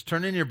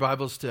Turn in your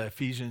Bibles to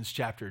Ephesians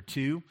chapter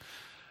 2.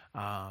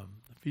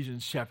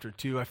 Ephesians chapter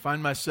 2. I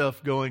find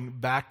myself going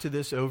back to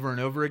this over and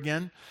over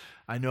again.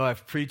 I know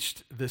I've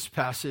preached this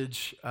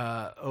passage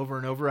over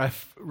and over.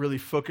 I've really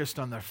focused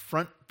on the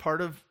front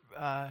part of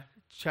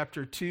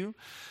chapter 2,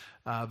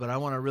 but I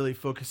want to really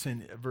focus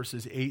in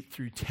verses 8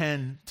 through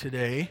 10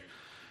 today.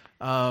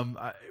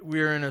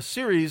 We're in a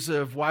series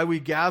of why we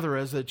gather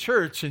as a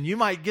church, and you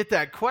might get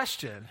that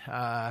question.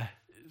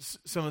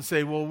 Someone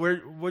say, well,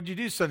 what'd you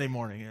do Sunday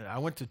morning? And I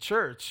went to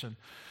church, and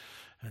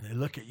they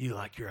look at you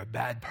like you're a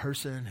bad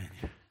person.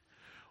 And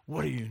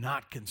what, are you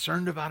not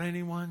concerned about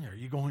anyone? Are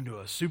you going to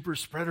a super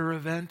spreader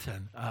event?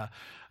 And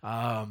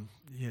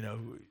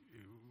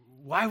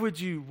why would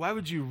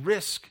you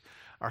risk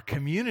our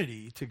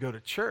community to go to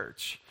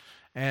church?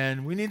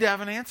 And we need to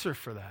have an answer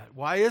for that.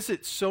 Why is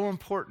it so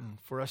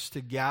important for us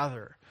to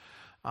gather?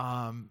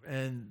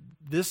 And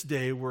this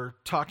day we're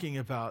talking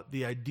about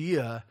the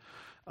idea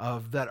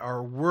of that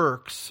our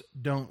works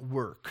don't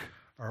work.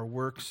 Our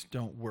works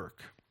don't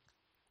work.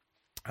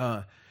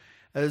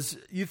 As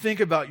you think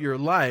about your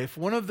life,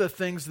 one of the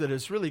things that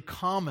is really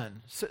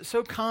common,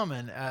 so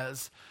common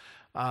as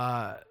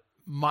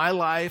my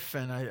life,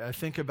 and I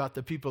think about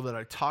the people that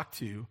I talk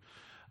to,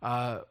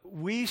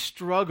 we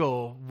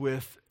struggle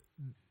with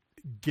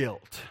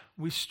guilt.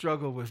 We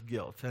struggle with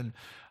guilt. And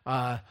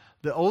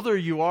the older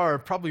you are,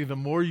 probably the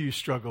more you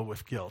struggle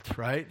with guilt,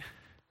 right?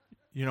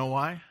 You know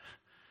why?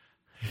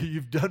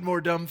 You've done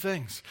more dumb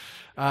things,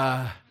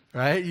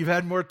 right? You've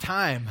had more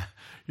time.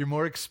 You're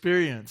more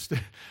experienced.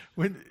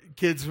 When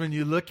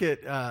you look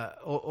at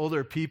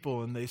older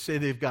people and they say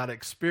they've got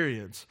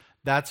experience,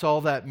 that's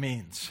all that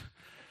means.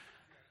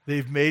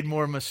 They've made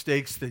more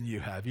mistakes than you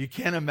have. You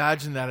can't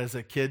imagine that as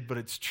a kid, but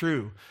it's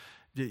true.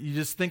 You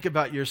just think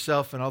about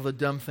yourself and all the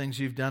dumb things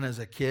you've done as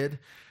a kid.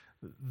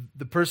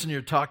 The person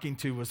you're talking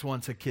to was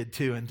once a kid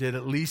too and did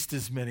at least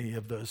as many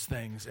of those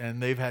things, and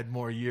they've had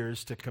more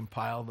years to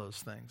compile those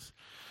things.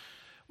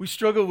 We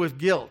struggle with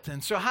guilt.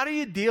 And so how do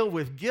you deal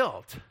with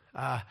guilt?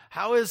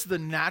 How does the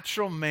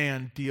natural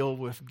man deal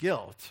with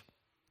guilt?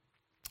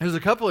 There's a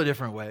couple of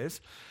different ways.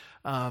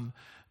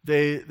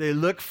 They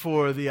look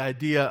for the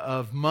idea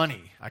of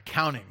money,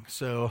 accounting.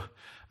 So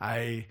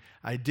I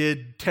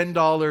did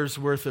 $10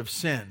 worth of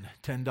sin,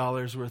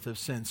 $10 worth of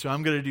sin. So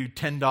I'm going to do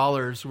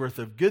 $10 worth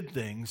of good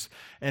things,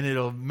 and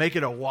it'll make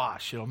it a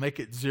wash. It'll make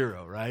it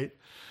zero, right?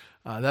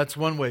 That's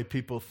one way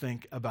people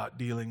think about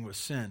dealing with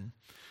sin.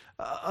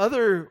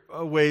 Other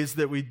ways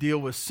that we deal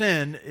with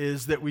sin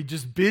is that we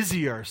just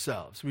busy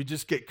ourselves. We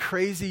just get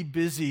crazy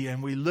busy,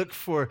 and we look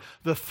for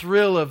the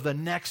thrill of the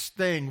next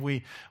thing.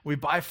 We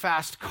buy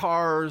fast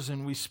cars,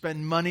 and we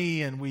spend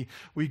money, and we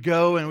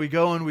go and we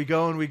go and we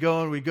go and we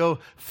go and we go,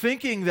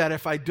 thinking that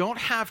if I don't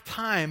have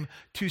time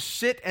to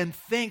sit and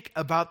think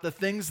about the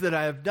things that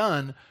I have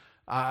done,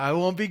 I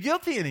won't be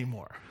guilty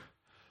anymore.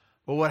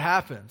 Well, what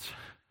happens?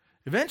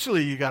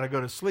 Eventually, you got to go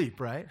to sleep,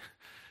 right?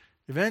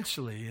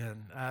 Eventually,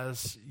 and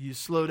as you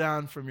slow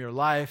down from your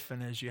life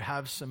and as you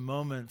have some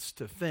moments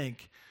to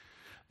think,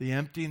 the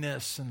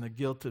emptiness and the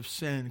guilt of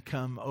sin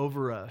come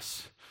over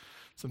us.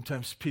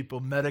 Sometimes people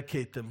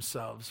medicate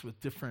themselves with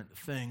different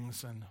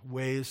things and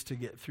ways to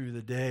get through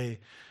the day,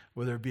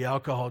 whether it be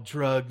alcohol,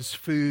 drugs,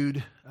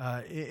 food,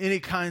 any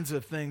kinds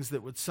of things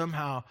that would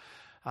somehow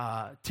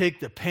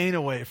take the pain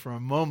away for a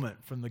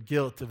moment from the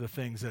guilt of the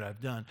things that I've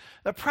done.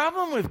 The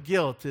problem with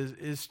guilt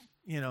is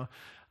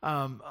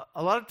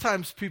a lot of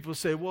times people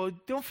say, well,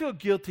 don't feel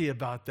guilty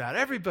about that.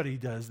 Everybody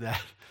does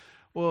that.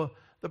 Well,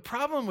 the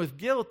problem with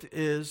guilt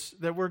is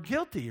that we're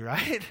guilty,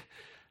 right?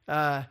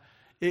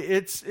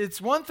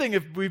 It's one thing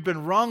if we've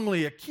been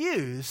wrongly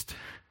accused,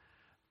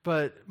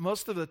 but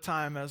most of the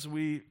time as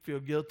we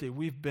feel guilty,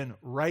 we've been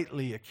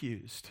rightly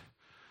accused.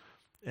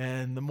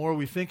 And the more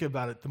we think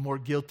about it, the more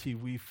guilty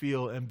we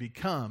feel and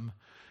become,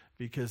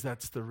 because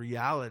that's the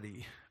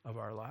reality of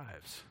our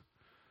lives.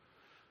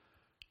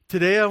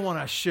 Today I want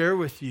to share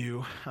with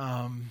you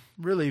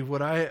really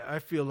what I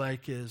feel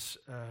like is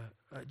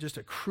just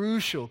a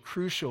crucial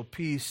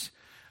piece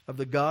of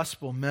the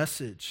gospel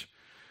message,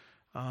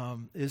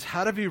 is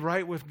how to be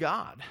right with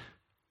God.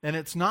 And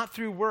it's not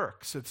through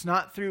works. It's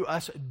not through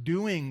us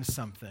doing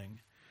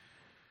something.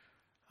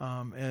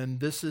 And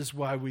this is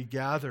why we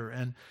gather.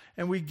 And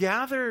we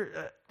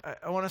gather,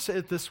 I want to say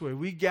it this way,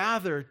 we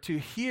gather to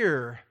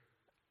hear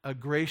a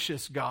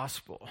gracious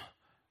gospel.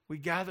 We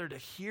gather to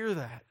hear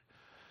that.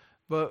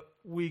 But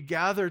we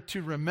gather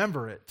to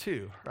remember it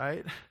too,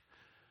 right?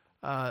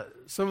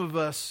 Some of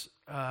us,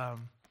 our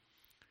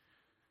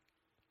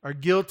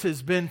guilt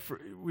has been,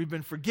 we've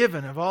been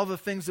forgiven of all the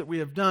things that we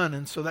have done,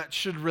 and so that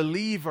should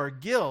relieve our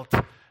guilt.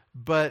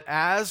 But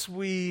as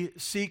we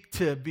seek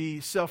to be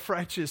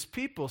self-righteous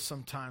people,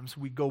 sometimes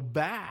we go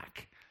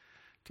back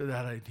to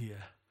that idea.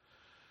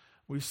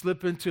 We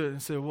slip into it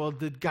and say, well,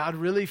 did God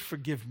really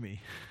forgive me?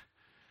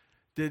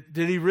 Did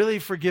he really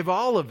forgive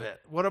all of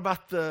it? What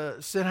about the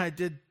sin I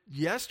did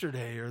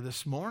yesterday or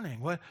this morning?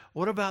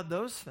 What about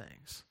those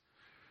things?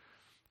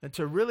 And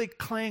to really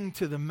cling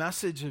to the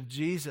message of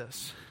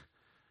Jesus,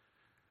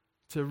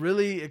 to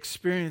really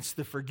experience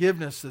the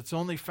forgiveness that's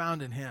only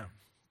found in Him,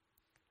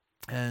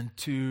 and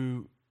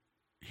to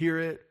hear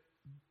it,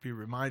 be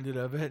reminded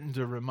of it, and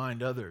to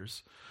remind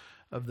others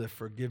of the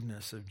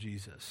forgiveness of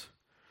Jesus.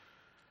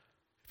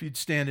 If you'd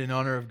stand in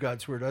honor of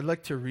God's word, I'd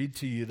like to read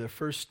to you the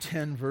first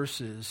 10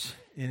 verses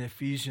in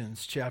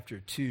Ephesians chapter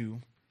 2.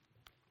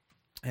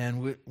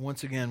 And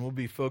once again, we'll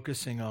be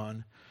focusing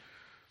on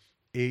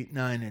 8,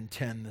 9, and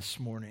 10 this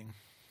morning.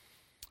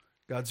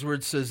 God's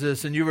word says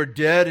this, "And you were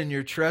dead in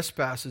your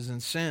trespasses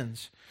and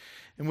sins,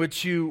 in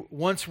which you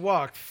once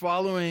walked,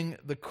 following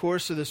the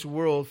course of this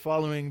world,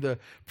 following the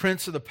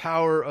prince of the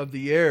power of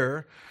the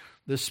air,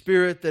 the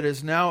spirit that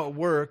is now at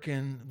work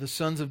in the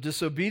sons of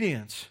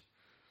disobedience,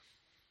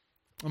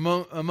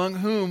 among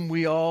whom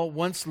we all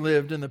once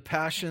lived in the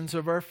passions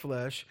of our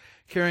flesh,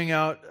 carrying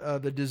out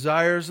the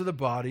desires of the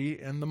body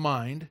and the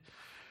mind,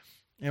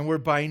 and were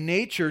by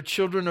nature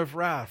children of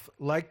wrath,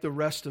 like the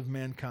rest of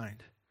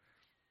mankind.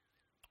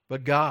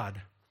 But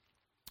God,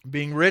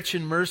 being rich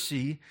in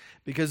mercy,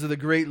 because of the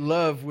great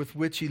love with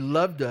which He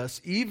loved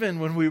us, even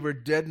when we were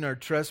dead in our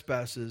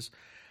trespasses,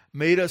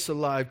 made us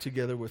alive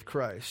together with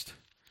Christ.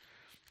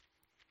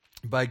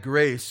 By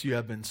grace you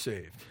have been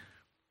saved,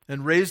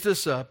 and raised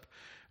us up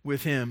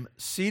with Him,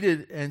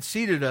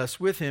 seated us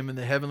with Him in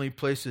the heavenly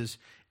places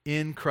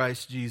in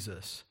Christ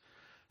Jesus,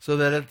 so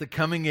that at the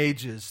coming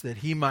ages that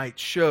He might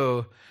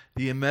show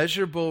the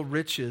immeasurable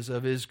riches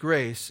of His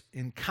grace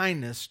in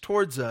kindness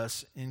towards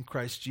us in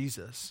Christ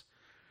Jesus.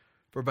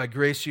 For by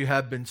grace you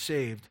have been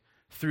saved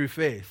through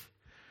faith.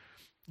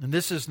 And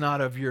this is not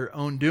of your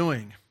own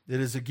doing. It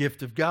is a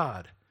gift of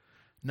God,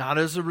 not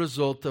as a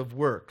result of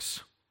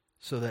works,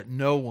 so that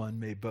no one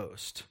may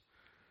boast.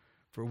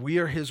 For we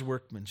are His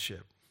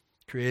workmanship,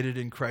 created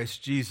in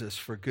Christ Jesus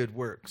for good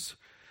works,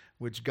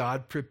 which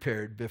God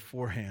prepared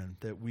beforehand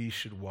that we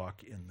should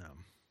walk in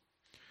them."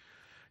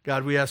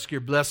 God, we ask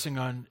your blessing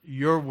on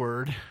your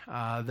word,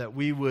 that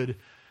we would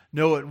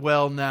know it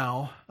well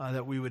now,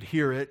 that we would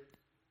hear it,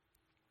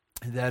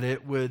 that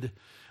it would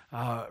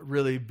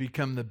really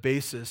become the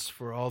basis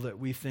for all that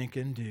we think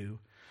and do.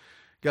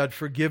 God,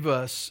 forgive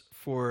us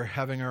for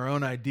having our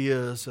own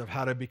ideas of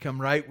how to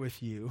become right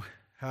with you,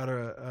 how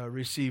to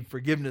receive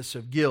forgiveness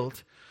of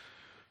guilt,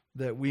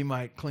 that we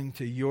might cling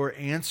to your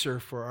answer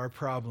for our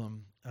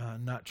problem,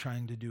 not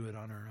trying to do it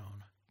on our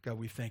own. God,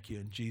 we thank you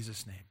in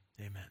Jesus' name.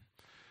 Amen.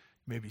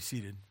 You may be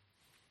seated.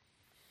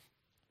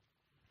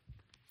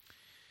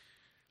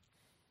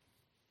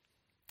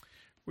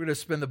 We're going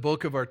to spend the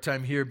bulk of our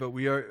time here, but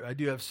I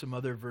do have some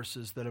other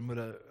verses that I'm going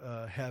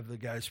to have the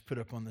guys put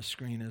up on the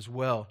screen as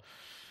well.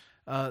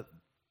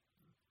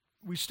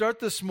 We start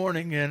this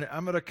morning, and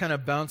I'm going to kind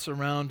of bounce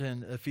around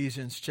in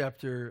Ephesians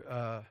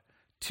chapter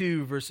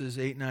 2, verses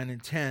 8, 9,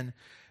 and 10.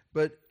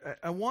 But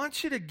I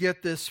want you to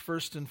get this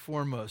first and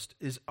foremost,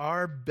 is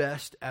our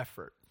best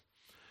effort.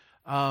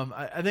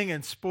 I think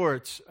in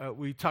sports,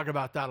 we talk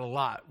about that a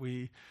lot.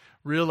 We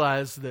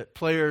realize that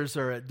players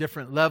are at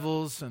different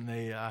levels and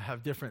they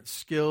have different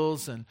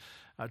skills and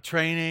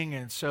training.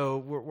 And so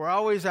we're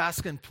always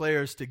asking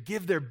players to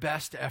give their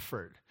best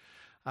effort,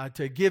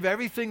 to give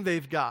everything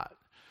they've got.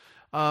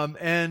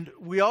 And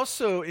we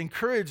also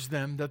encourage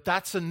them that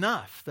that's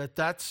enough, that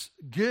that's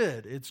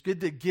good. It's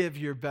good to give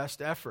your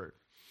best effort.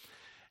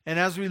 And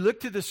as we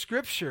look to the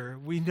scripture,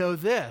 we know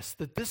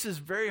that this is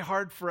very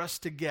hard for us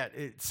to get.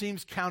 It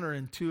seems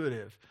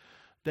counterintuitive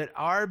that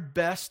our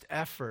best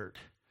effort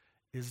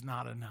is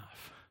not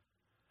enough.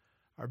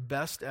 Our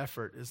best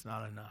effort is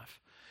not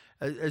enough.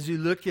 As you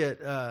look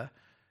at the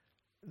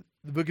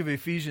book of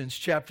Ephesians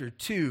chapter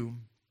 2,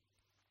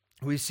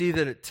 we see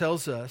that it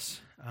tells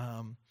us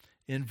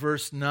in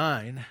verse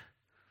 9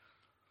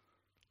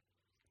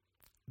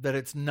 that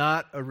it's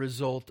not a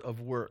result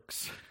of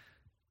works.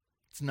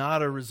 It's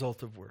not a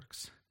result of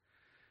works.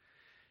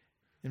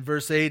 In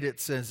verse 8 it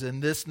says,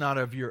 "And this not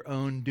of your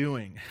own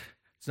doing."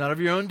 It's not of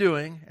your own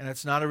doing, and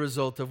it's not a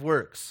result of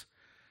works.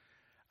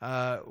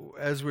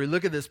 As we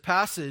look at this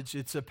passage,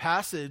 it's a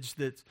passage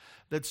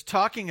that's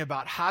talking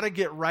about how to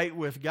get right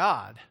with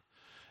God.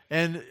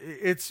 And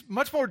it's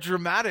much more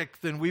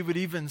dramatic than we would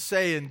even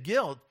say in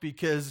guilt,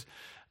 because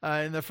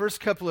in the first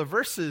couple of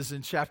verses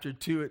in chapter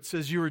 2, it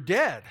says you were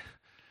dead.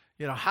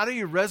 How do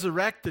you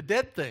resurrect the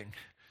dead thing?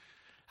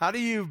 How do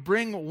you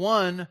bring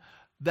one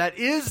that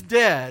is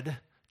dead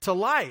to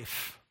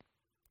life?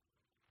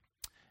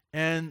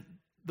 And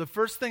the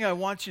first thing I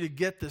want you to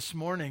get this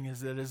morning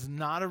is that it's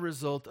not a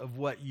result of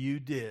what you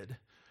did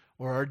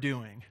or are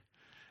doing.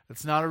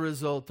 It's not a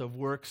result of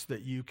works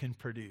that you can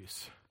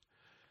produce.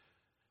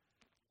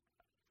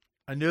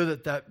 I know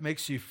that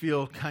makes you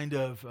feel kind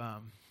of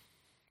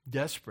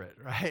desperate,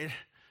 right?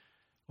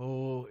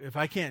 Oh, if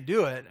I can't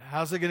do it,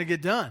 how's it going to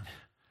get done?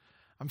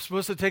 I'm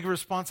supposed to take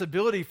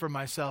responsibility for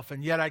myself,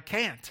 and yet I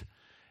can't.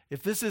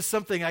 If this is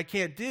something I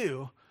can't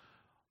do,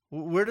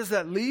 where does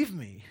that leave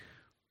me?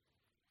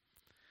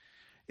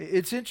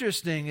 It's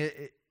interesting.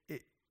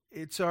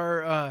 It's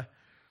our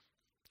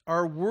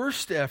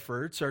worst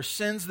efforts, our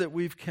sins that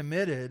we've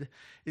committed.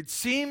 It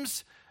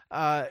seems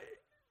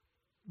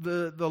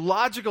the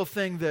logical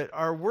thing that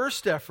our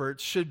worst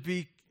efforts should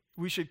be,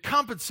 we should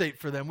compensate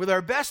for them with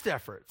our best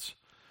efforts.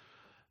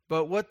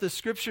 But what the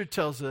Scripture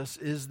tells us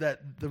is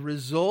that the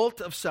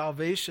result of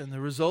salvation, the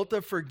result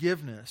of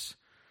forgiveness,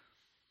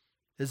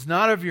 is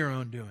not of your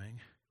own doing.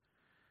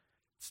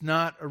 It's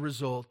not a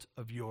result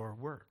of your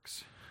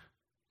works.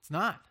 It's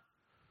not.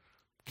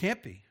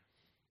 Can't be.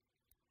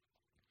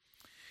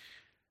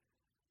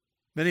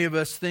 Many of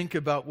us think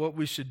about what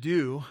we should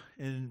do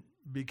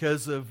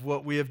because of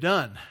what we have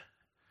done.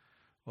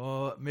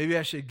 Well, maybe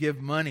I should give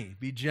money,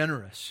 be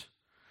generous.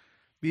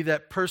 Be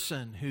that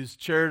person who's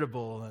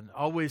charitable and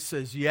always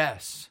says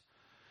yes.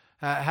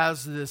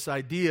 Has this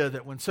idea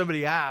that when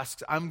somebody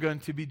asks, I'm going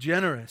to be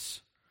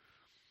generous.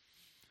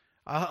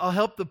 I'll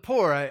help the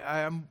poor.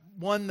 I'm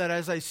one that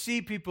as I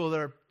see people that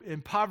are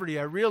in poverty,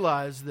 I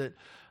realize that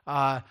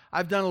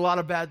I've done a lot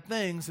of bad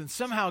things, and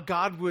somehow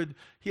God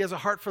He has a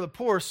heart for the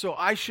poor, so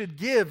I should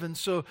give. And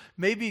so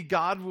maybe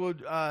God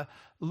would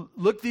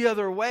look the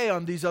other way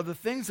on these other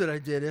things that I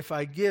did if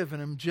I give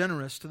and am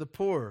generous to the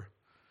poor.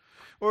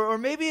 Or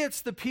maybe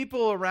it's the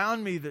people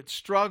around me that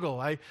struggle.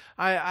 I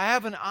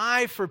have an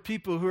eye for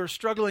people who are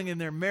struggling in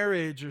their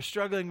marriage or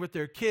struggling with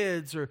their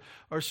kids or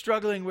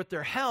struggling with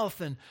their health.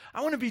 And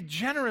I want to be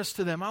generous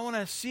to them. I want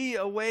to see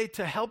a way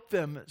to help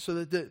them so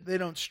that they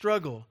don't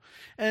struggle.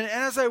 And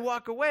as I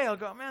walk away, I'll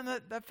go, man,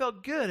 that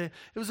felt good. It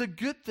was a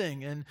good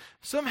thing. And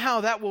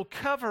somehow that will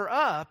cover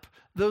up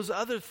those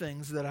other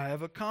things that I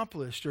have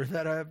accomplished or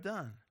that I have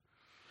done.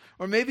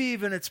 Or maybe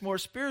even it's more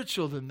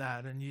spiritual than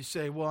that, and you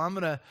say, well, I'm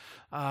going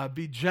to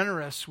be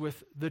generous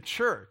with the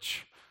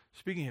church.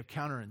 Speaking of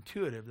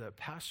counterintuitive, that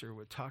pastor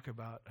would talk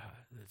about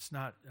it's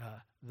not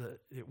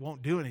it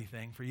won't do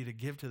anything for you to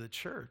give to the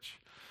church.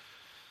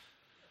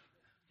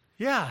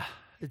 Yeah,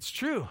 it's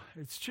true.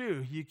 It's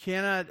true. You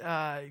cannot,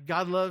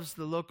 God loves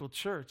the local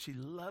church. He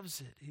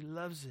loves it. He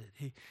loves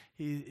it.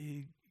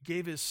 He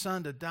gave his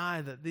son to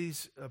die that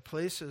these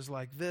places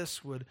like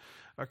this would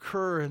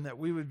occur and that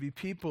we would be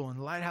people in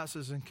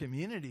lighthouses and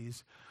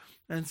communities.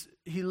 And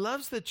he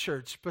loves the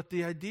church, but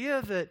the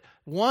idea that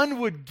one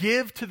would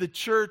give to the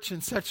church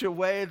in such a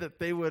way that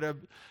they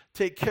would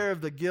take care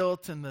of the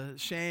guilt and the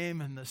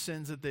shame and the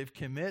sins that they've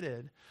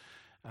committed,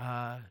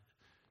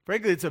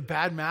 frankly, it's a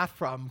bad math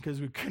problem because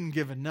we couldn't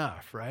give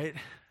enough, right?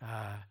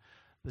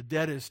 The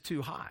debt is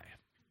too high.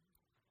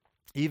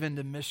 Even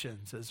to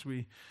missions, as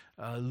we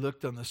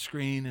looked on the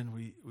screen and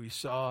we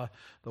saw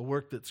the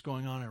work that's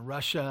going on in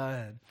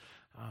Russia, and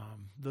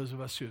those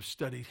of us who have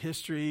studied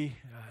history,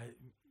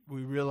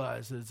 we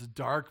realize that it's a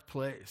dark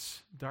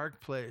place.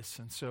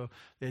 And so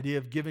the idea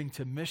of giving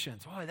to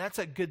missions, boy, that's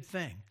a good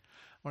thing.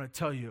 I want to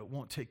tell you, it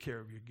won't take care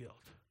of your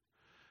guilt.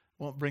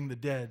 It won't bring the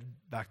dead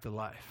back to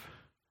life.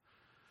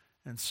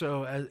 And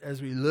so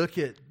as we look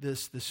at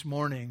this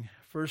morning,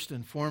 first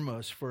and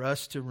foremost, for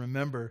us to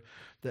remember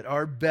that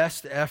our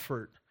best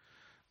effort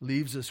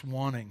leaves us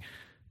wanting.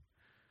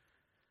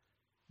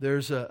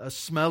 There's a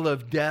smell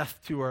of death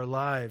to our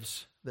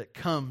lives that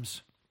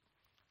comes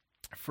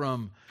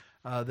from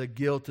the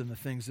guilt and the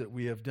things that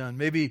we have done.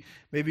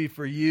 Maybe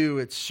for you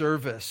it's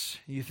service.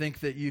 You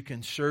think that you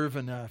can serve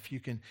enough. You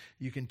can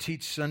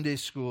teach Sunday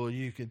school.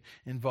 You can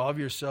involve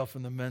yourself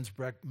in the men's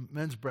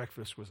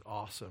breakfast was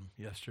awesome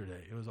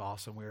yesterday. It was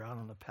awesome. We were out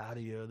on the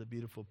patio, the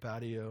beautiful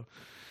patio.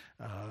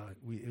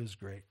 It was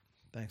great.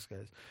 Thanks,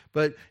 guys.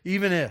 But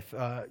even if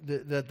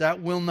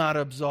that will not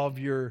absolve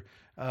your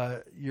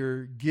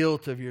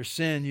guilt of your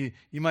sin,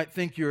 you might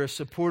think you're a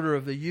supporter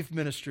of the youth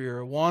ministry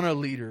or a Awana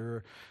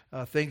leader,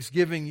 or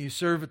Thanksgiving you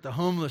serve at the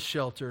homeless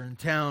shelter in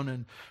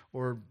town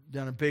or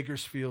down in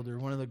Bakersfield or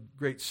one of the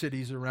great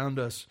cities around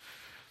us.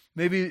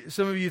 Maybe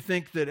some of you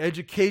think that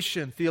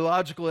education,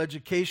 theological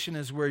education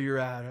is where you're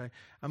at.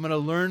 I'm going to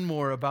learn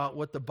more about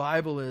what the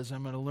Bible is.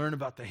 I'm going to learn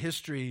about the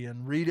history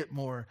and read it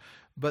more.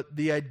 But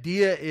the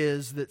idea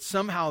is that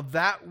somehow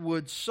that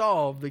would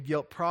solve the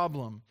guilt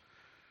problem.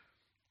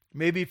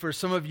 Maybe for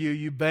some of you,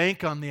 you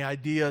bank on the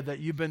idea that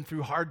you've been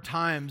through hard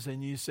times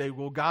and you say,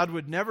 well, God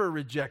would never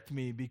reject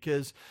me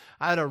because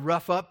I had a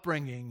rough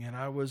upbringing and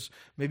I was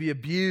maybe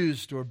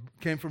abused or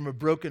came from a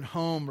broken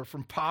home or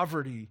from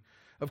poverty.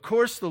 Of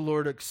course the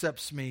Lord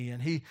accepts me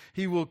and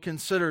He will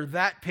consider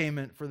that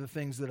payment for the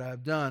things that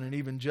I've done and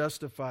even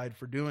justified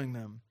for doing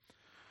them.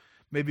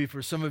 Maybe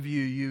for some of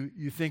you,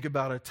 you think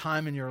about a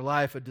time in your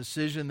life, a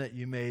decision that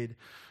you made,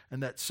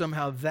 and that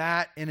somehow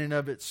that in and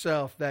of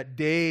itself, that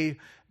day,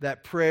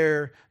 that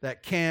prayer,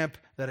 that camp,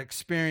 that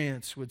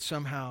experience would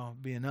somehow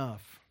be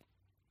enough.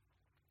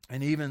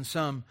 And even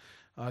some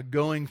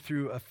going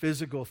through a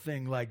physical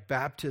thing like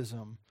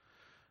baptism,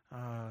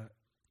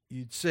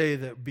 you'd say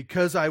that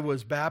because I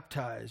was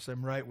baptized,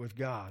 I'm right with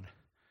God.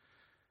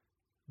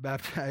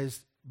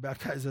 Baptized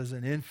as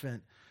an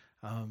infant.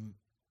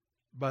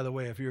 By the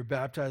way, if you were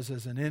baptized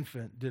as an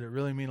infant, did it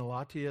really mean a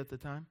lot to you at the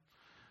time?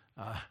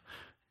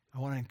 I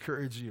want to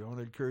encourage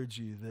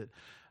you that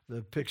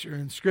the picture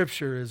in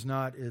Scripture is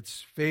not,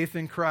 it's faith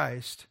in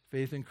Christ,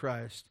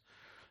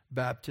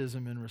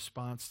 baptism in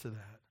response to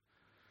that.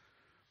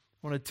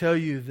 I want to tell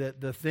you that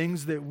the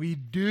things that we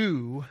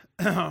do,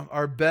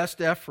 our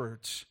best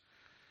efforts,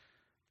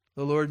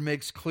 the Lord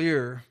makes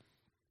clear,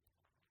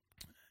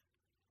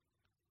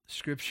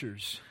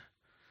 Scriptures.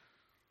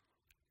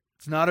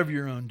 It's not of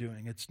your own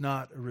doing. It's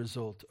not a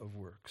result of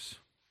works.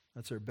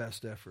 That's our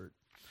best effort.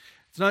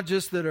 It's not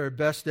just that our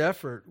best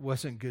effort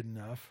wasn't good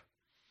enough.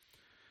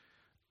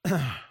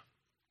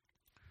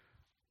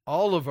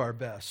 All of our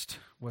best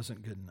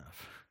wasn't good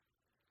enough.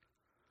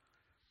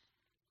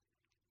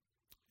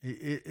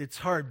 It's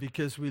hard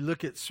because we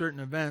look at certain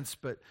events,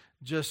 but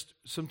just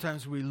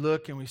sometimes we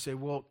look and we say,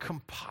 well,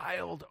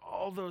 compiled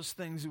all those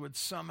things would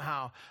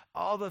somehow,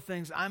 all the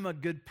things, I'm a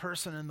good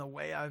person in the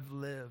way I've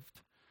lived.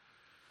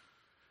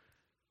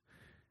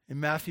 In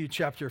Matthew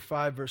chapter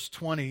 5, verse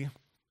 20,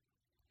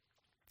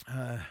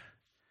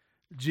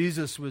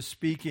 Jesus was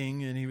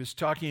speaking and he was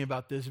talking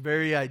about this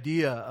very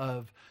idea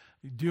of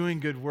doing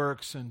good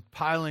works and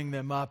piling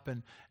them up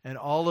and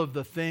all of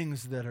the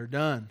things that are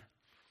done.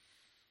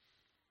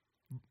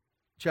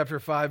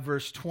 Chapter 5,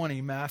 verse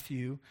 20,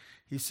 Matthew,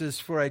 he says,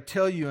 "For I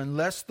tell you,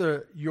 unless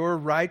your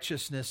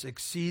righteousness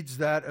exceeds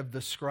that of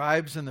the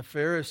scribes and the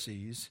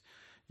Pharisees,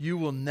 you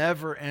will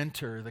never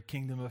enter the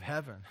kingdom of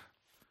heaven."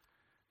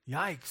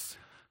 Yikes.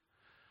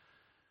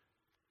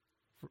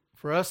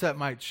 For us, that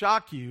might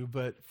shock you,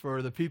 but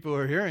for the people who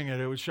are hearing it,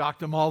 it would shock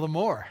them all the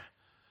more.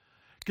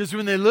 Because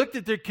when they looked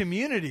at their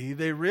community,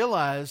 they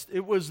realized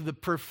it was the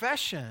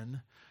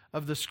profession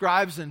of the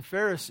scribes and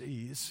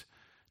Pharisees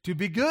to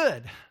be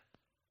good.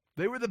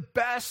 They were the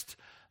best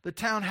the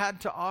town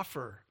had to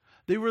offer.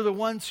 They were the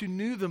ones who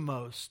knew the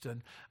most,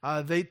 and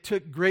they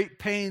took great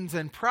pains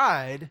and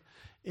pride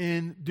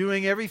in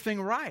doing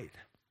everything right.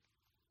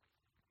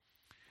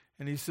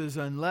 And he says,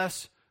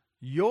 unless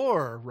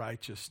your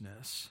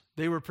righteousness,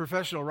 they were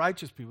professional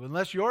righteous people,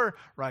 unless your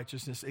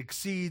righteousness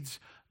exceeds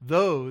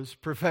those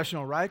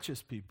professional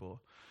righteous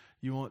people,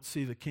 you won't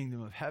see the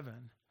kingdom of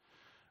heaven.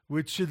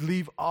 Which should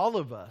leave all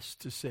of us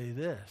to say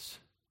this: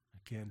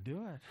 I can't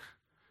do it.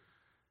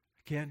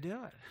 I can't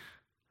do it.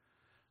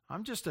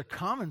 I'm just a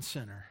common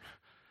sinner.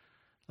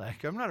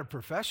 Like, I'm not a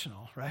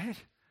professional, right?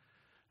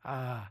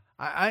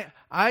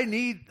 I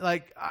need,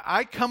 like,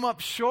 I come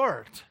up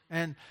short.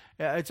 And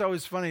it's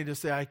always funny to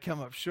say I come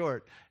up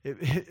short.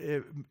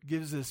 It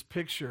gives this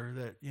picture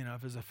that, you know,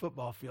 if it's a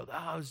football field,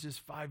 I was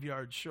just 5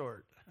 yards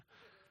short.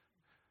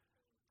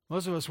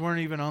 Most of us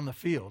weren't even on the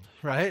field,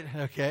 right?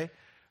 Okay.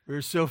 We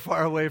were so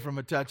far away from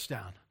a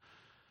touchdown.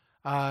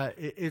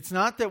 It's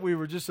not that we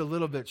were just a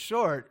little bit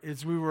short.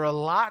 It's we were a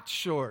lot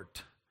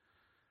short.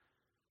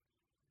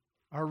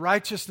 Our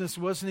righteousness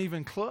wasn't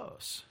even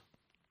close.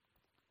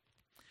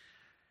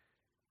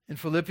 In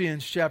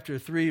Philippians chapter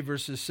 3,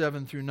 verses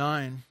 7 through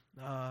 9,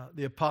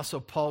 the Apostle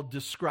Paul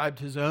described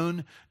his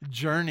own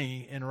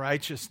journey in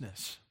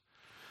righteousness.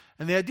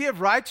 And the idea of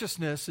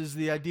righteousness is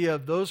the idea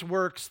of those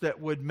works that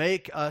would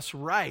make us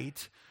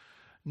right,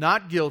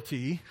 not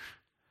guilty,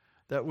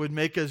 that would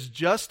make us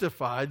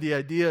justified, the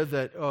idea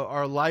that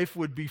our life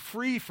would be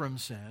free from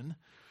sin.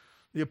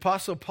 The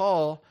Apostle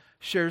Paul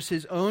shares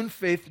his own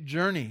faith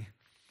journey.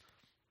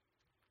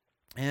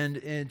 And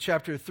in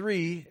chapter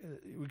 3,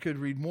 we could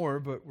read more,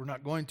 but we're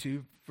not going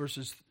to,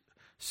 verses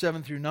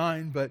 7 through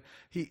 9, but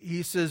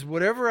he says,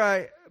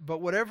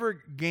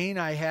 whatever gain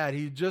I had,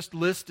 he just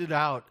listed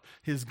out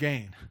his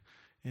gain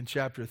in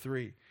chapter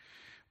 3.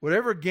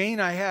 Whatever gain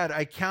I had,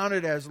 I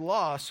counted as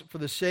loss for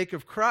the sake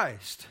of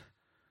Christ.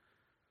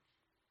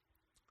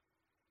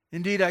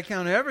 Indeed, I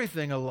count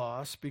everything a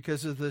loss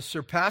because of the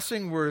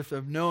surpassing worth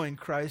of knowing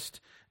Christ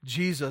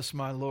Jesus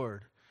my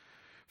Lord.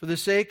 For the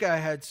sake I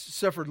had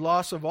suffered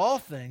loss of all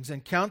things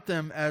and count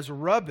them as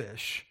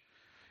rubbish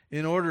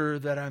in order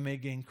that I may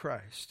gain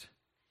Christ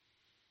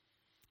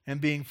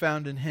and being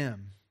found in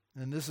him.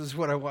 And this is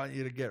what I want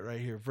you to get right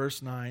here.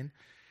 Verse 9,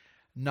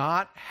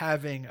 not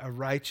having a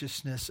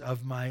righteousness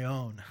of my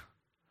own.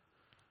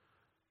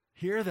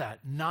 Hear that.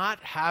 Not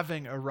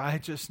having a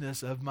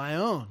righteousness of my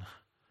own.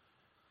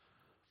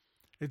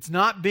 It's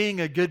not being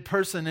a good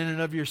person in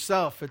and of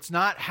yourself. It's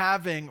not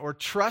having or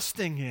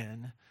trusting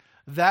in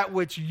that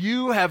which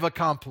you have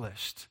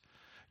accomplished.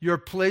 Your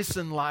place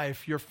in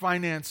life, your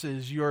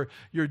finances, your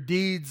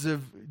deeds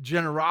of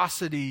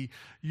generosity,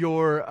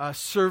 your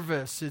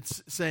service.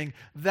 It's saying,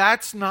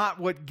 that's not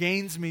what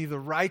gains me the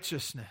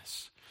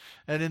righteousness.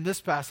 And in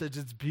this passage,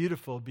 it's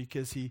beautiful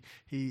because he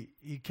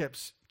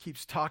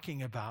keeps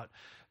talking about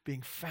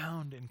being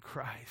found in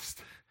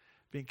Christ,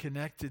 being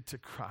connected to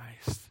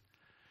Christ,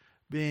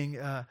 being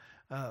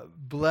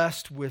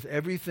blessed with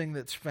everything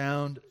that's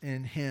found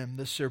in him,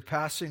 the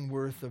surpassing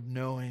worth of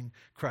knowing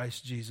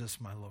Christ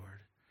Jesus my Lord.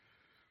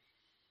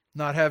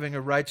 Not having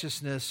a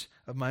righteousness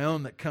of my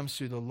own that comes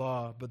through the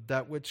law, but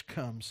that which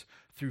comes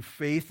through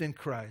faith in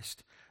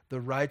Christ, the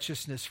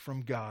righteousness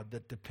from God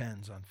that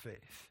depends on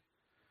faith.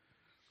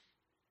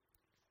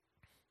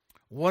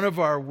 One of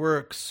our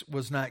works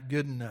was not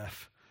good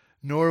enough,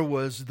 nor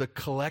was the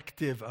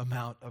collective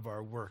amount of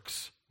our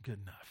works good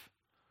enough.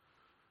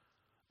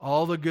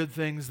 All the good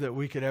things that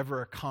we could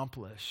ever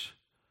accomplish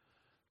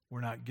were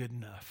not good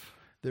enough.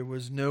 there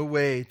was no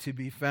way to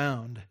be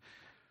found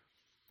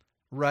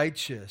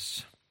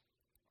righteous,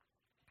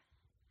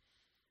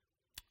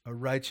 a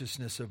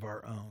righteousness of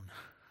our own.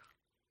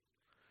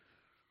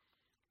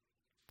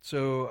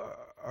 So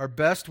our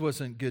best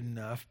wasn't good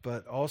enough,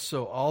 but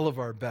also all of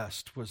our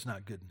best was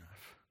not good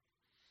enough.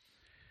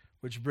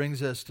 Which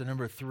brings us to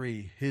number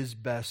 3, his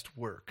best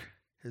work.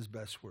 His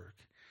best work.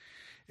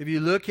 If you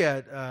look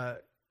at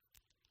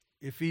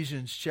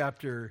Ephesians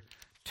chapter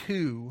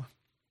 2,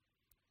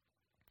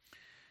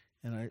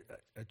 and I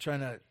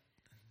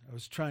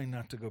was trying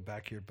not to go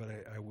back here, but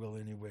I will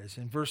anyways.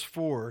 In verse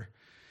 4,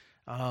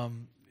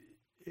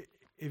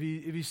 if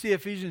you see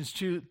Ephesians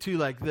 2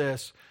 like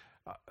this,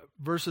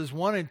 verses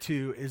 1 and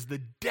 2 is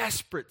the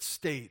desperate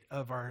state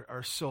of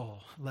our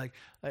soul. And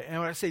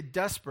when I say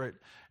desperate,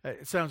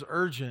 it sounds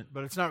urgent,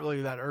 but it's not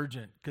really that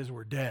urgent because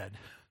we're dead.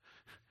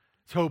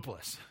 It's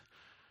hopeless.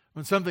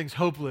 When something's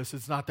hopeless,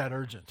 it's not that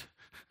urgent,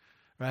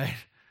 right?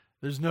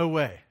 There's no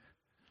way.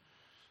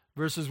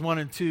 Verses 1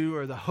 and 2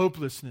 are the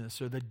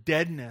hopelessness or the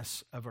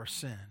deadness of our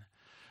sin.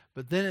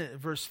 But then at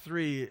verse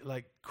 3,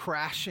 like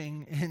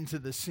crashing into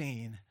the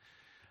scene,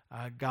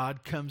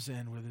 God comes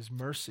in with his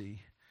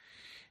mercy.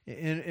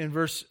 In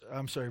verse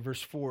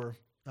 4,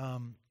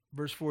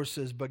 verse 4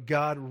 says, but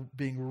God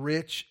being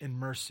rich in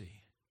mercy,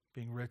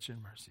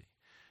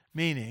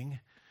 meaning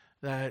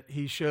that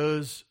he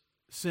shows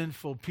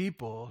sinful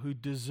people who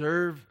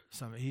deserve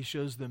something. He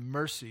shows them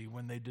mercy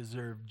when they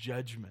deserve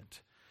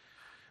judgment.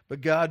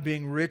 But God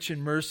being rich in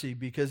mercy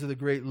because of the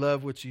great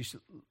love which he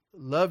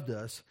loved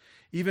us,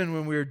 even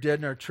when we were dead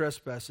in our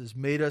trespasses,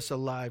 made us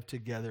alive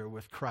together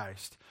with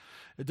Christ.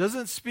 It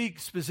doesn't speak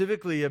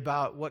specifically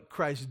about what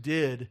Christ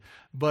did,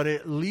 but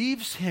it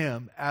leaves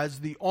him as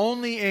the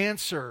only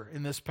answer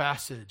in this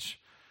passage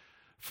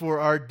for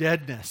our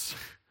deadness,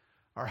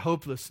 our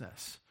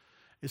hopelessness.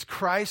 It's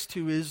Christ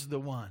who is the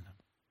one.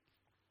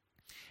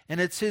 And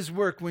it's his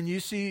work. When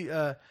you see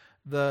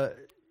the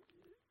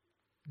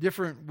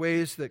different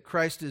ways that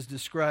Christ is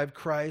described,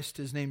 Christ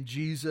is named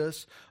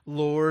Jesus,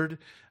 Lord.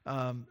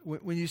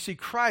 When you see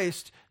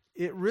Christ,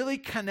 it really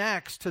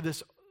connects to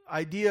this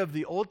idea of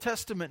the Old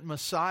Testament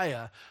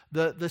Messiah,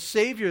 the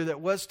Savior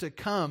that was to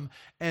come,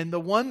 and the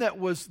one that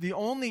was the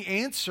only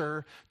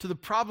answer to the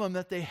problem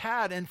that they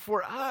had. And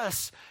for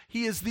us,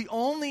 he is the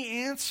only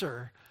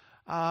answer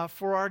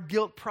for our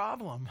guilt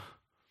problem.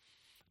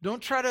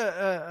 Don't try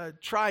to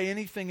try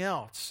anything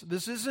else.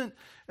 This isn't,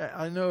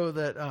 I know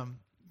that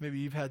maybe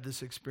you've had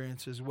this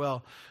experience as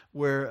well,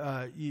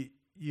 where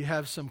you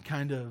have some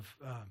kind of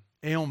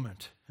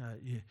ailment.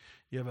 You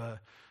have a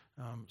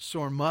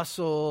sore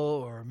muscle,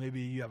 or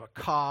maybe you have a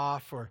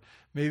cough, or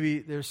maybe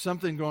there's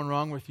something going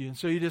wrong with you. And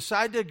so you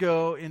decide to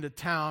go into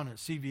town at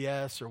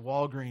CVS or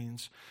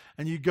Walgreens,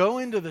 and you go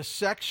into the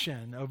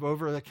section of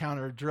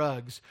over-the-counter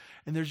drugs,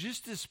 and there's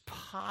just this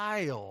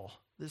pile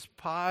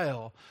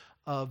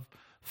of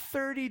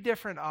 30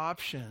 different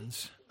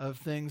options of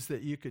things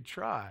that you could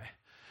try.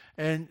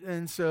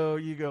 And so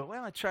you go,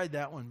 well, I tried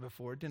that one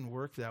before. It didn't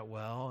work that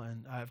well.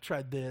 And I've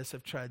tried this,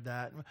 I've tried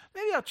that.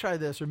 Maybe I'll try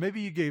this. Or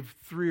maybe you gave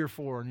 3 or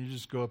 4 and you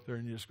just go up there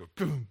and you just go,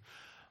 boom,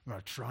 I'm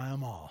going to try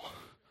them all.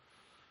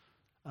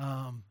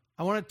 I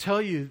want to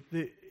tell you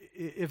that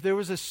if there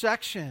was a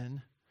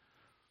section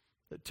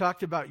that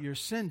talked about your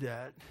sin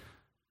debt,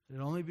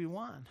 there'd only be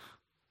one.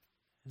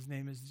 His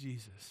name is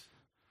Jesus.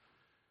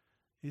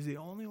 He's the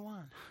only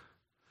one.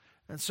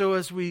 And so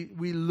as we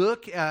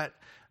look at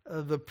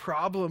the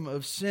problem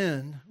of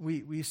sin,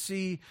 we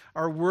see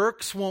our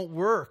works won't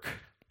work.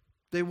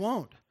 They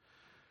won't.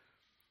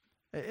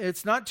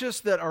 It's not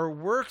just that our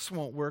works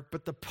won't work,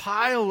 but the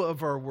pile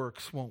of our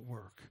works won't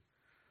work.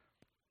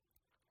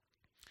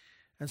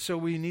 And so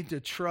we need to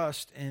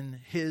trust in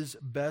his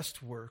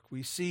best work.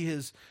 We see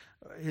his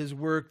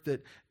work,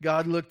 that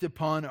God looked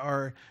upon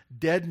our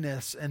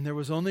deadness, and there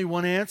was only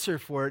one answer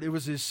for it. It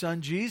was his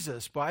son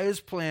Jesus, by his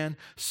plan,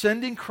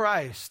 sending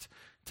Christ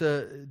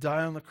to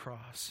die on the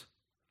cross.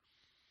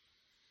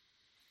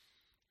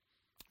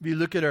 If you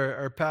look at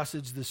our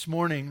passage this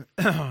morning,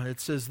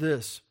 it says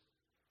this.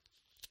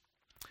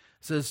 It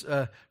says,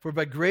 for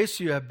by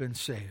grace you have been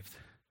saved.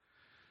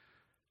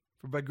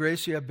 For by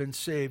grace you have been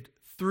saved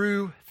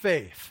through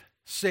faith.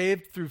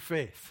 Saved through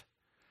faith.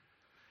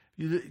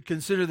 You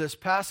consider this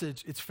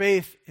passage, it's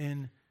faith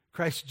in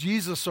Christ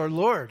Jesus our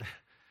Lord.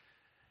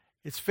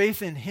 It's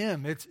faith in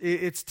him.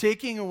 It's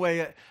taking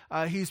away,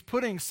 he's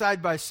putting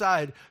side by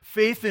side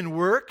faith in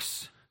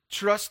works,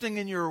 trusting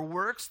in your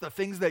works, the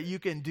things that you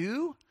can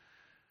do,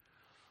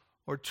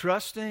 or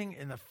trusting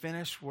in the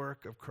finished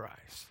work of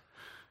Christ.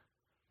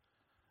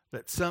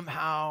 That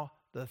somehow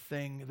the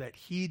thing that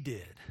he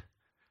did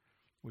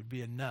would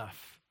be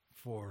enough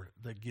for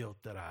the guilt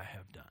that I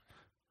have done.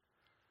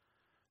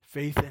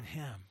 Faith in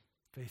him.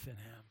 Faith in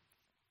him.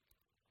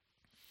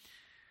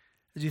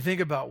 As you think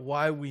about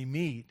why we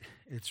meet,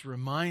 it's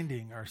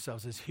reminding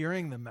ourselves, it's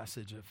hearing the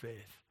message of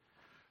faith,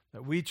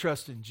 that we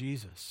trust in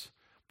Jesus,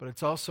 but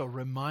it's also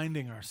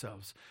reminding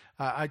ourselves.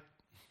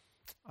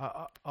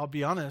 I'll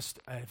be honest,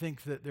 I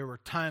think that there were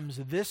times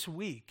this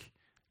week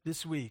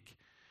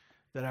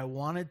that I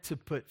wanted to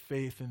put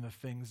faith in the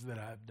things that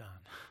I've done.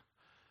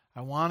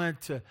 I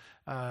wanted to,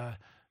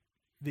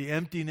 the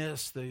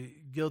emptiness, the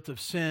guilt of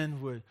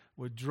sin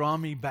would draw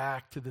me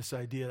back to this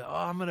idea that,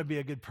 I'm going to be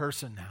a good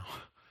person now.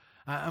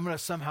 I'm going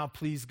to somehow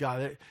please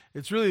God.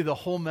 It's really the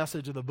whole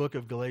message of the book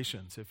of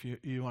Galatians. If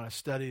you want to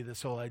study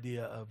this whole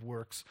idea of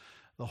works,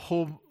 the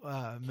whole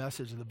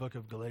message of the book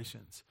of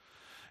Galatians.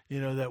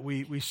 That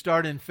we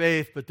start in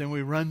faith, but then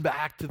we run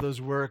back to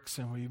those works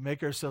and we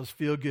make ourselves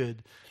feel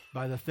good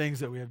by the things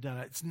that we have done.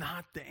 It's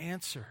not the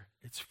answer.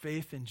 It's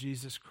faith in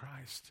Jesus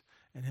Christ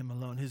and Him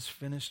alone, His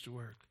finished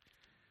work.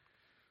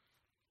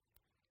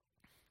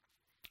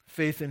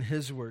 Faith in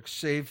His work,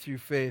 saved through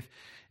faith.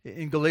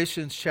 In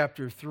Galatians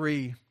chapter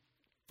 3,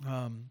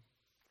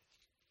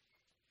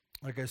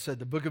 like I said,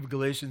 the book of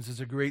Galatians is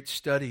a great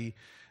study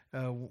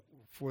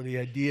for the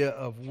idea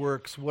of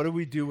works. What do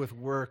we do with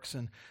works?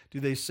 And do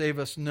they save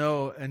us?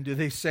 No. And do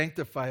they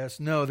sanctify us?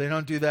 No, they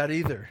don't do that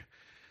either.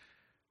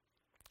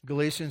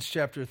 Galatians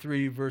chapter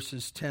 3,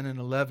 verses 10 and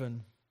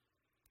 11,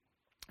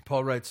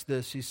 Paul writes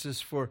this. He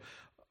says, For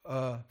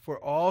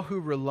all who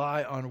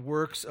rely on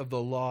works of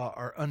the law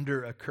are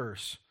under a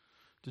curse.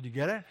 Did you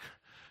get it?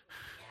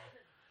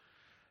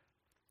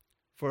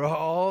 For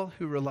all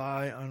who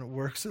rely on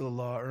works of the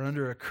law are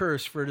under a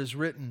curse, for it is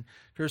written,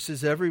 Cursed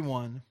is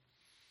everyone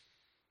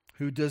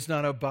who does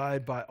not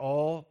abide by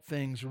all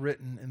things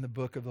written in the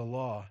book of the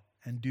law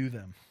and do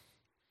them.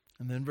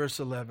 And then verse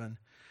 11,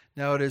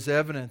 Now it is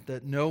evident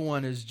that no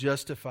one is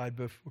justified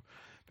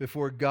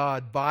before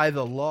God by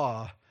the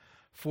law,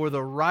 for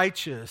the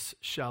righteous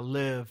shall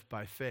live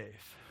by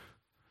faith.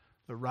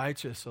 The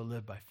righteous will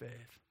live by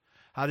faith.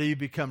 How do you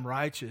become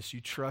righteous?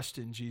 You trust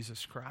in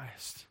Jesus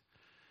Christ.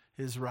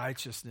 His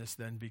righteousness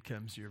then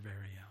becomes your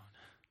very own.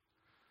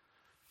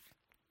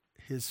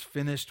 His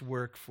finished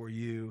work for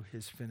you,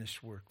 His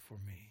finished work for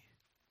me.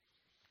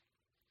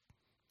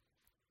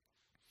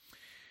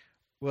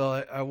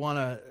 Well, I want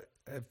to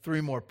have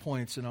 3 more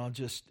points, and I'll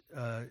just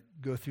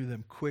go through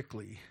them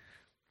quickly.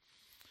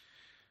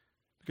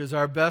 Because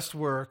our best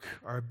work,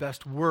 our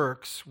best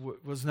works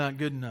was not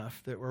good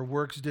enough, that our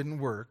works didn't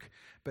work,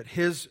 but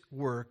His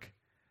work,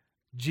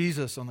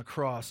 Jesus on the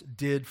cross,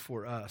 did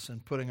for us,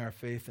 and putting our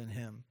faith in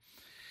Him.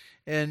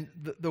 And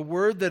the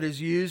word that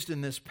is used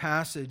in this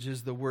passage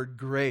is the word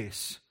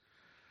grace.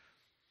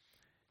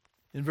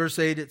 In verse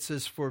 8 it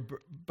says, For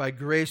by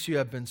grace you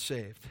have been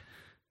saved.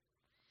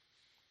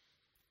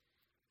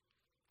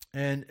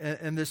 And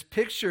this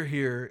picture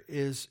here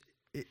is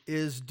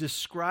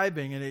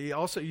describing, and it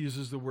also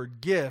uses the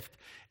word gift,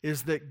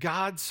 is that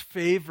God's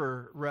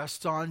favor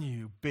rests on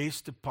you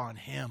based upon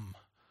Him,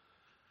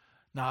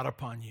 not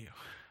upon you.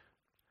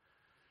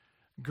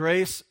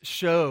 Grace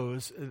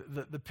shows,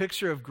 the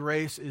picture of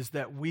grace is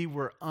that we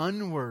were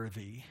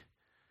unworthy,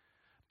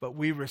 but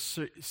we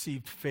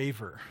received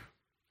favor.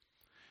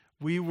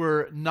 We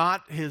were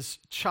not His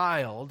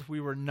child. We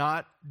were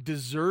not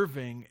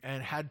deserving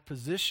and had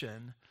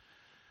position.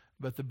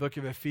 But the book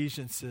of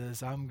Ephesians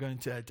says, I'm going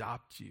to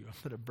adopt you. I'm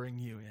going to bring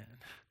you in.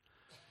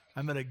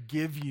 I'm going to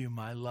give you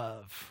my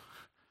love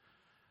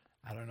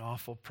at an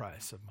awful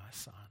price of my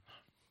Son.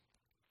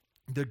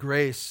 The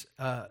grace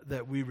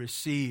that we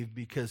receive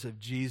because of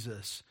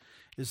Jesus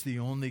is the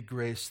only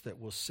grace that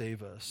will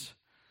save us.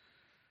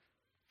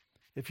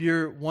 If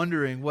you're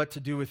wondering what to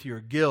do with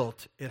your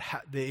guilt,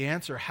 the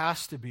answer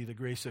has to be the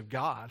grace of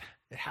God.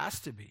 It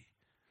has to be.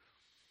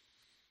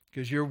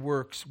 Because your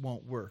works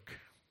won't work.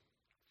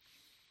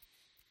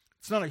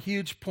 It's not a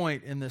huge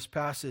point in this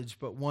passage,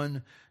 but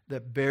one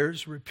that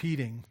bears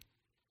repeating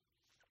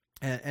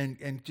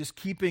and just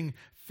keeping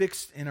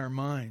fixed in our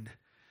mind.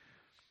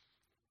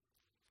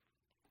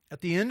 At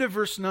the end of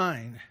verse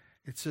 9,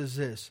 it says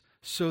this,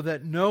 so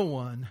that no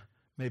one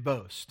may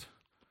boast.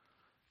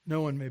 No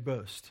one may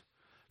boast.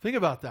 Think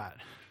about that.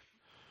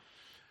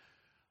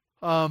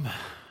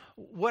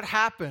 What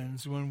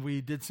happens when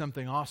we did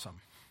something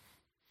awesome?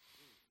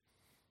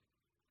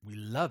 We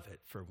love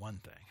it, for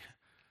one thing.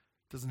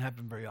 It doesn't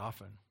happen very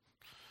often.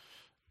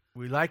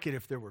 We like it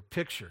if there were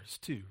pictures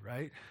too,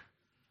 right?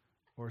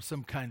 Or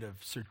some kind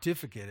of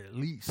certificate at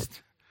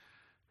least.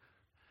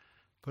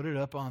 Put it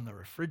up on the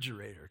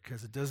refrigerator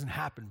because it doesn't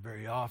happen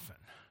very often.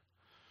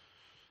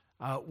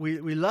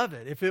 We love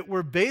it. If it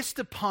were based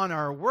upon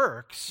our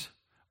works,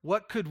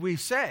 what could we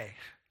say?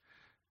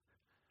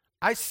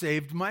 I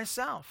saved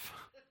myself.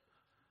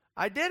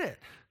 I did it.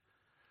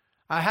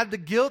 I had the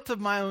guilt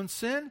of my own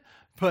sin,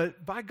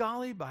 but by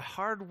golly, by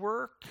hard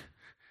work,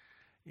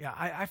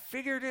 I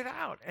figured it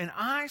out, and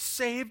I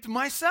saved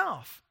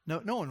myself.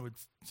 No one would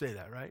say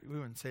that, right? We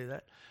wouldn't say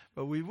that,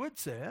 but we would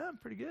say, I'm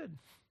pretty good.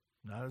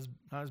 Not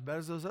as bad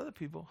as those other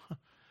people.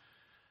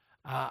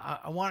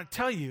 I want to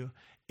tell you,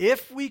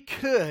 if we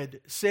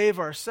could save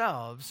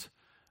ourselves,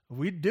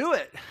 we'd do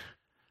it.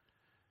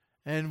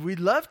 And we'd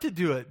love to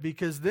do it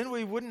because then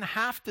we wouldn't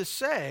have to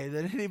say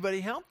that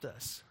anybody helped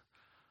us.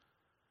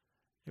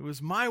 It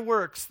was my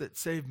works that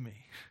saved me.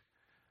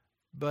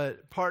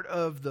 But part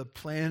of the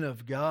plan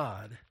of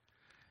God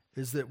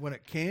is that when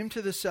it came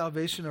to the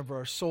salvation of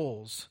our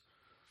souls,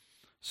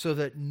 so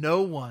that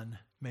no one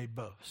may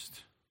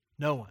boast.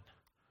 No one.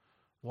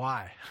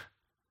 Why?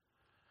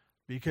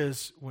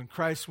 Because when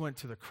Christ went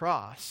to the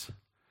cross,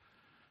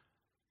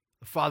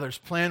 the Father's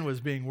plan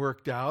was being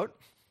worked out.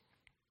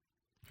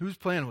 Whose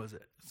plan was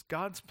it? It's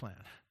God's plan.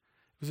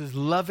 It was his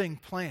loving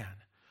plan.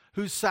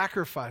 Whose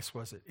sacrifice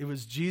was it? It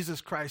was Jesus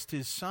Christ,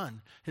 his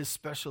Son, his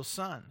special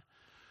Son.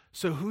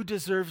 So who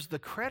deserves the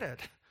credit?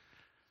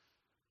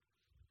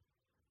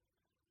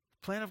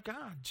 The plan of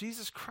God,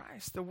 Jesus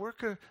Christ, the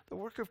work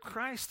of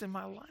Christ in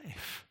my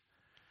life.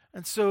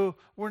 And so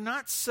we're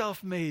not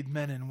self-made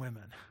men and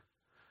women.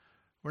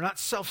 We're not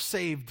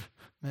self-saved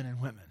men and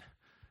women.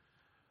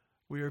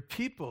 We are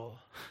people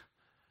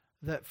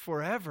that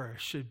forever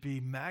should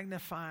be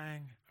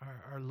magnifying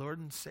our Lord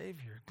and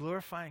Savior,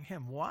 glorifying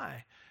him.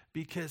 Why?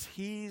 Because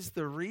he's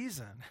the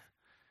reason.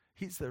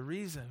 He's the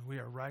reason we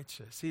are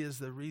righteous. He is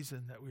the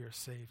reason that we are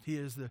saved. He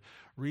is the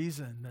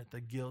reason that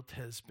the guilt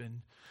has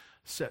been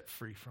set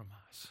free from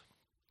us.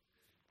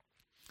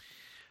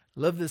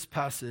 Love this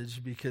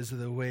passage because of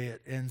the way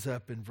it ends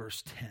up in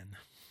verse 10.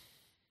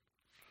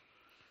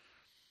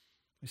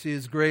 We see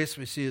his grace,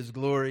 we see his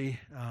glory.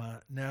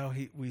 Now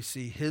we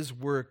see his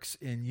works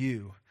in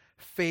you.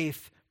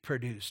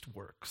 Faith-produced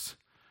works.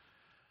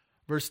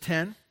 Verse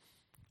 10,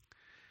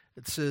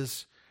 it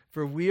says,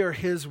 "For we are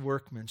his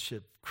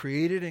workmanship,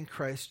 created in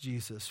Christ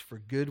Jesus for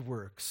good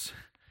works,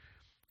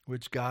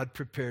 which God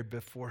prepared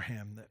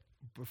beforehand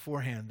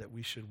that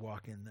we should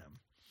walk in them."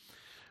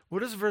 What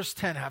does verse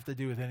 10 have to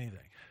do with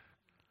anything?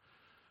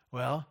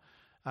 Well,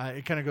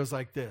 it kind of goes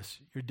like this.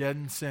 You're dead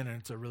in sin and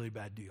it's a really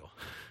bad deal.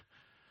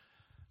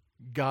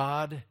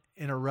 God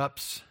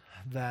interrupts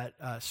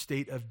that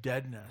state of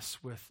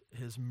deadness with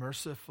his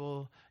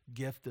merciful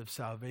gift of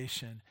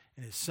salvation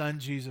in his Son,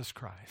 Jesus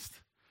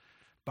Christ.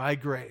 By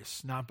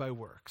grace, not by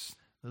works.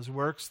 Those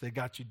works, they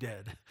got you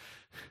dead.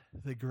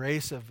 The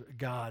grace of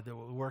God, the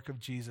work of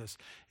Jesus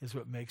is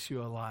what makes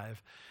you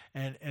alive.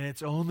 And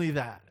it's only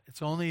that.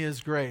 It's only his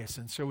grace.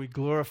 And so we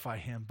glorify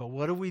him. But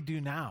what do we do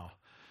now?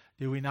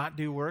 Do we not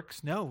do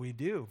works? No, we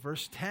do.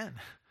 Verse 10.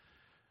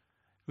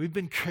 We've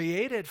been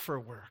created for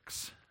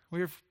works.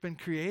 We've been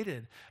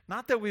created.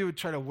 Not that we would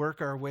try to work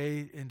our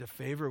way into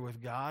favor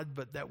with God,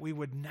 but that we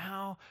would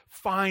now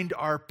find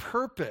our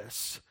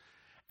purpose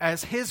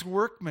as his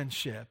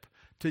workmanship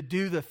to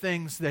do the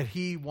things that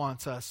he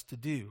wants us to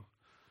do.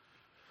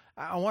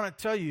 I want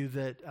to tell you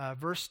that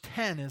verse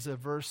 10 is a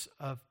verse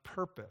of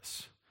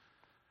purpose.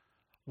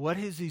 What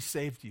has he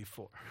saved you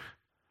for?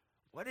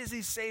 What has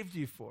he saved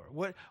you for?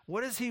 What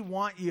does he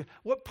want you?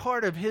 What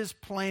part of his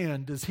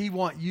plan does he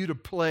want you to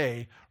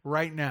play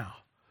right now?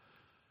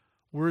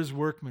 We're his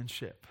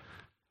workmanship,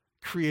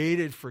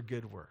 created for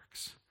good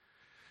works.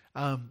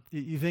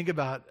 You think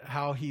about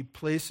how he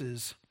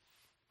places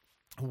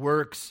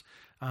works.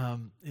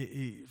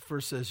 He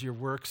first says your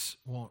works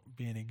won't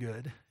be any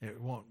good. It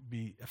won't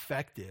be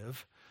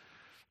effective.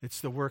 It's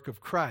the work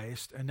of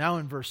Christ. And now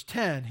in verse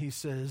 10, he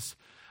says,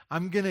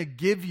 I'm going to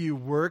give you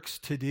works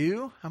to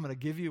do. I'm going to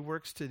give you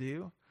works to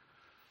do,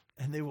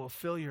 and they will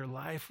fill your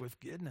life with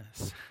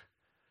goodness.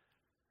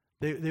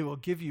 They will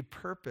give you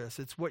purpose.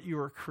 It's what you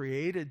were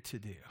created to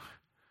do.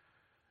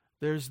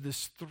 There's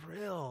this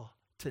thrill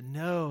to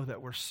know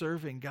that we're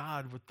serving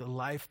God with the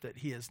life that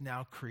he has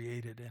now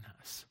created in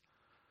us.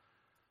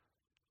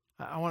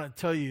 I want to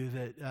tell you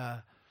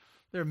that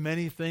there are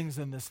many things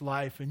in this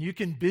life, and you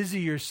can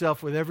busy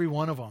yourself with every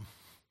one of them.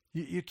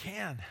 You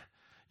can.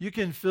 You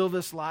can fill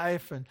this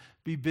life and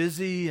be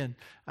busy and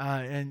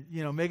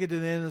make it to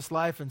the end of this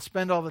life and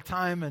spend all the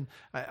time. And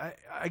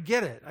I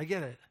get it. I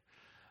get it.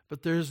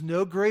 But there's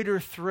no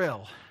greater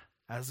thrill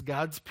as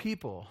God's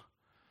people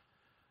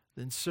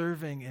than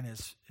serving in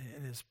his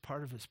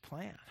part of his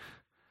plan,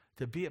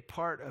 to be a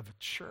part of a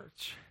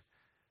church,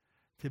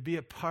 to be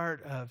a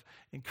part of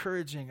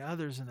encouraging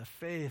others in the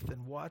faith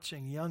and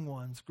watching young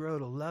ones grow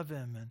to love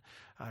him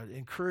and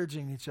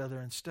encouraging each other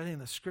and studying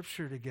the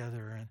scripture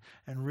together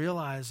and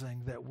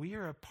realizing that we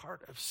are a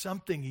part of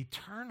something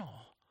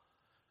eternal.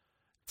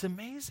 It's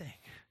amazing.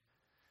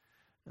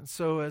 And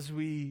so as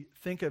we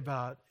think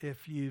about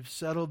if you've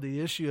settled the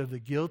issue of the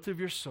guilt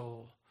of your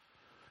soul,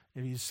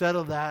 if you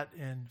settle that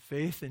in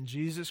faith in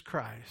Jesus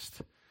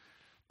Christ,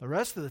 the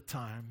rest of the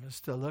time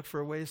is to look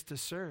for ways to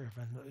serve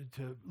and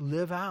to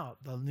live out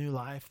the new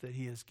life that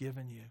he has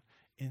given you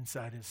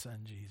inside his Son,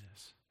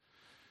 Jesus.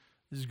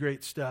 This is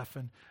great stuff,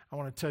 and I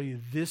want to tell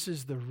you, this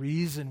is the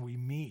reason we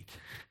meet.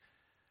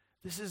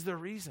 This is the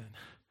reason.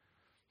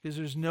 Because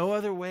there's no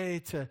other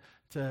way to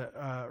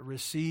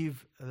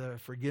receive the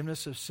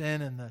forgiveness of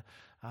sin and the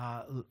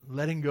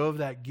letting go of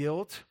that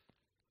guilt.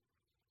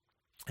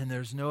 And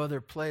there's no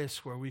other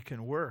place where we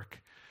can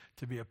work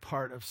to be a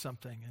part of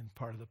something and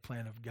part of the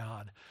plan of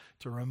God,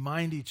 to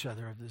remind each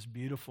other of this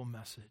beautiful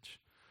message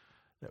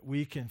that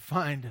we can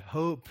find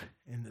hope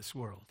in this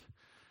world.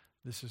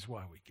 This is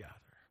why we gather.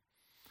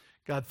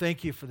 God,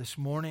 thank you for this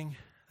morning.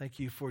 Thank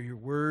you for your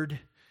word.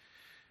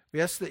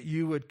 We ask that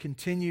you would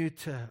continue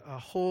to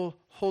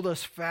hold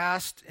us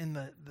fast in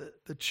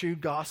the true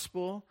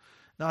gospel,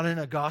 not in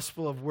a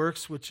gospel of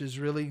works, which is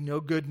really no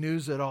good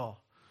news at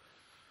all.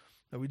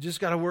 that we just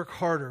got to work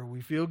harder.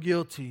 We feel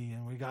guilty,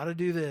 and we got to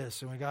do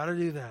this, and we got to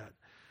do that.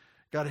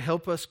 God,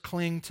 help us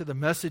cling to the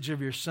message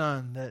of your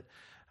Son, that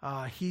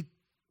he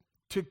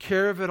took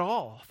care of it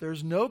all.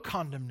 There's no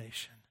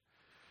condemnation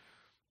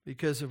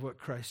because of what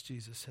Christ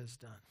Jesus has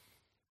done.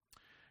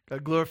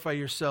 God, glorify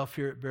yourself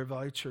here at Bear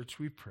Valley Church,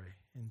 we pray.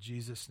 In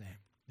Jesus' name,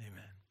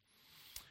 amen.